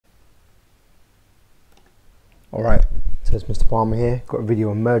Alright, so it's Mr. Palmer here. Got a video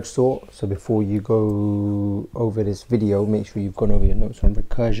on merge sort. So before you go over this video, make sure you've gone over your notes on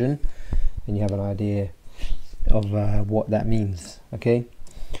recursion and you have an idea of what that means. Okay,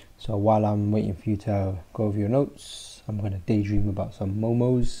 so while I'm waiting for you to go over your notes, I'm going to daydream about some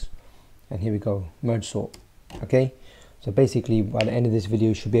momos. And here we go, merge sort. Okay, so basically by the end of this video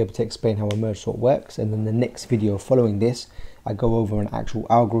you should be able to explain how a merge sort works, and then the next video following this I go over an actual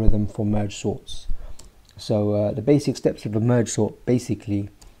algorithm for merge sorts. So the basic steps of a merge sort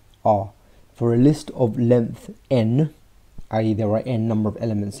basically are, for a list of length n, i.e. there are n number of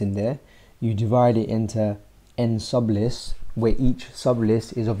elements in there, you divide it into n sublists where each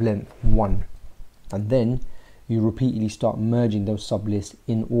sublist is of length 1, and then you repeatedly start merging those sublists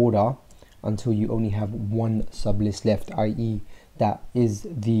in order until you only have one sublist left, i.e. that is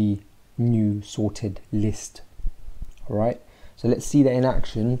the new sorted list. Alright, so let's see that in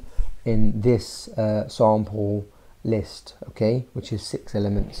action in this sample list, okay, which is 6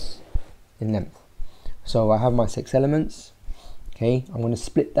 elements in length. So I have my 6 elements, okay, I'm going to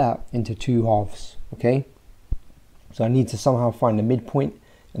split that into 2 halves, okay, so I need to somehow find a midpoint,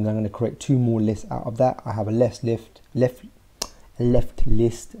 and then I'm going to create 2 more lists out of that. I have a left list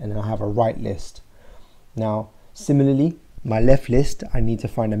and I have a right list. Now similarly, my left list, I need to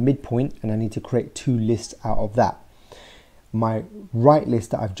find a midpoint and I need to create 2 lists out of that. My right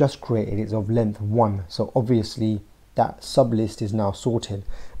list that I've just created is of length 1, so obviously that sublist is now sorted.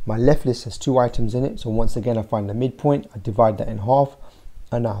 My left list has 2 items in it, so once again I find the midpoint, I divide that in half,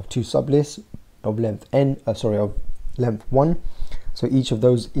 and I have 2 sublists of length of length 1. So each of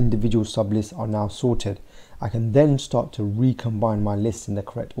those individual sublists are now sorted. I can then start to recombine my lists in the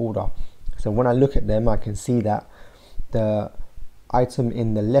correct order. So when I look at them, I can see that the item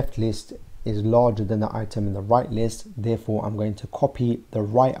in the left list is larger than the item in the right list. Therefore I'm going to copy the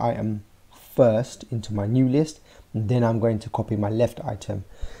right item first into my new list, and then I'm going to copy my left item.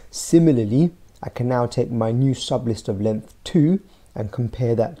 Similarly, I can now take my new sublist of length 2 and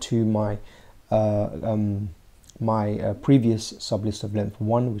compare that to my previous sublist of length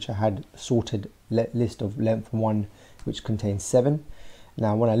 1, which I had sorted list of length 1, which contains 7.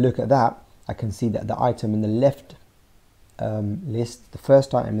 Now when I look at that, I can see that the item in the left list, the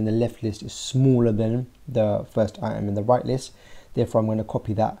first item in the left list is smaller than the first item in the right list. Therefore I'm going to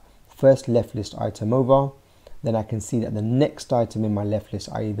copy that first left list item over. Then I can see that the next item in my left list,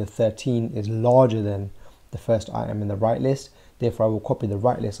 i.e. the 13, is larger than the first item in the right list. Therefore I will copy the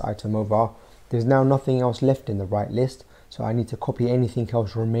right list item over. There's now nothing else left in the right list, so I need to copy anything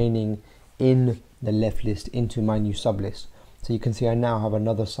else remaining in the left list into my new sublist. So you can see I now have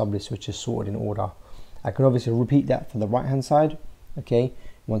another sublist which is sorted in order. I can obviously repeat that for the right hand side, okay,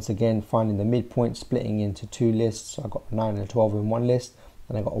 once again finding the midpoint, splitting into 2 lists. So I got a 9 and a 12 in one list,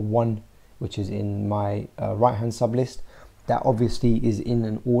 and I got a 1 which is in my right hand sublist. That obviously is in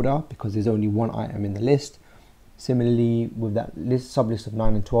an order because there's only one item in the list. Similarly with that list sublist of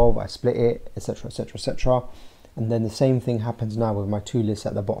 9 and 12, I split it, etc, etc, etc, and then the same thing happens now with my 2 lists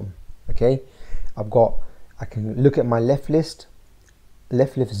at the bottom. Okay, I can look at my left list.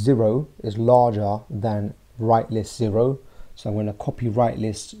 Left list 0 is larger than right list 0, so I'm going to copy right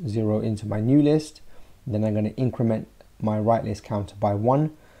list 0 into my new list. Then I'm going to increment my right list counter by 1,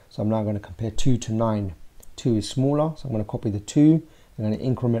 so I'm now going to compare 2 to 9. 2 is smaller, so I'm going to copy the 2. I'm going to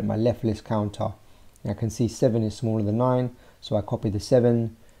increment my left list counter. I can see 7 is smaller than 9, so I copy the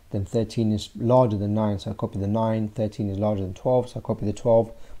 7. Then 13 is larger than 9, so I copy the 9. 13 is larger than 12, so I copy the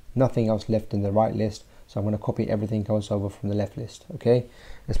 12. Nothing else left in the right list, so I'm going to copy everything else over from the left list. Okay,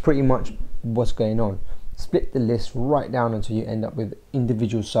 that's pretty much what's going on. Split the list right down until you end up with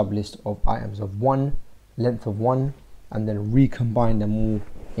individual sublists of items of 1, length of 1, and then recombine them all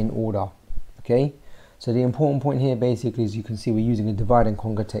in order. Okay, so the important point here basically is you can see we're using a divide and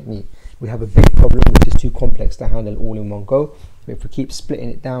conquer technique. We have a big problem which is too complex to handle all in one go, but if we keep splitting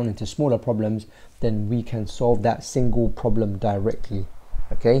it down into smaller problems, then we can solve that single problem directly.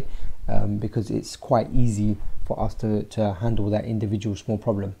 Okay, because it's quite easy for us to handle that individual small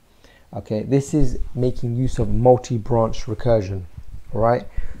problem. Okay, this is making use of multi-branch recursion. All right,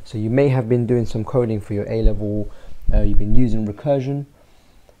 so you may have been doing some coding for your A-level, you've been using recursion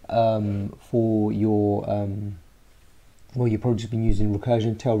for your well, you've probably just been using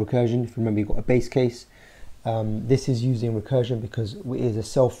recursion, tail recursion. If you remember, you've got a base case. This is using recursion because it is a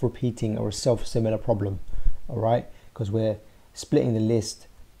self-repeating or a self-similar problem. All right, because we're splitting the list,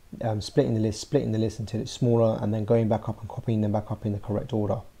 splitting the list until it's smaller, and then going back up and copying them back up in the correct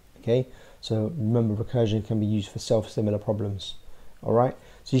order. Okay, so remember, recursion can be used for self-similar problems. All right,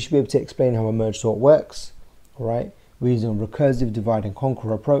 so you should be able to explain how a merge sort works. All right, we're using a recursive divide and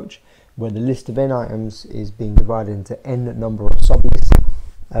conquer approach. where the list of n items is being divided into n number of sublists,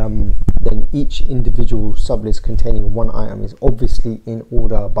 then each individual sublist containing one item is obviously in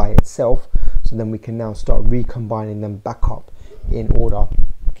order by itself. So then we can now start recombining them back up in order,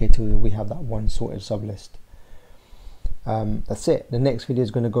 okay, till we have that one sorted sublist. That's it. The next video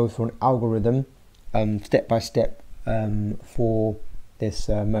is going to go through an algorithm step by step for this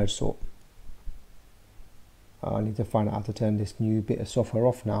merge sort. I need to find out how to turn this new bit of software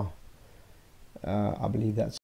off now. I believe that's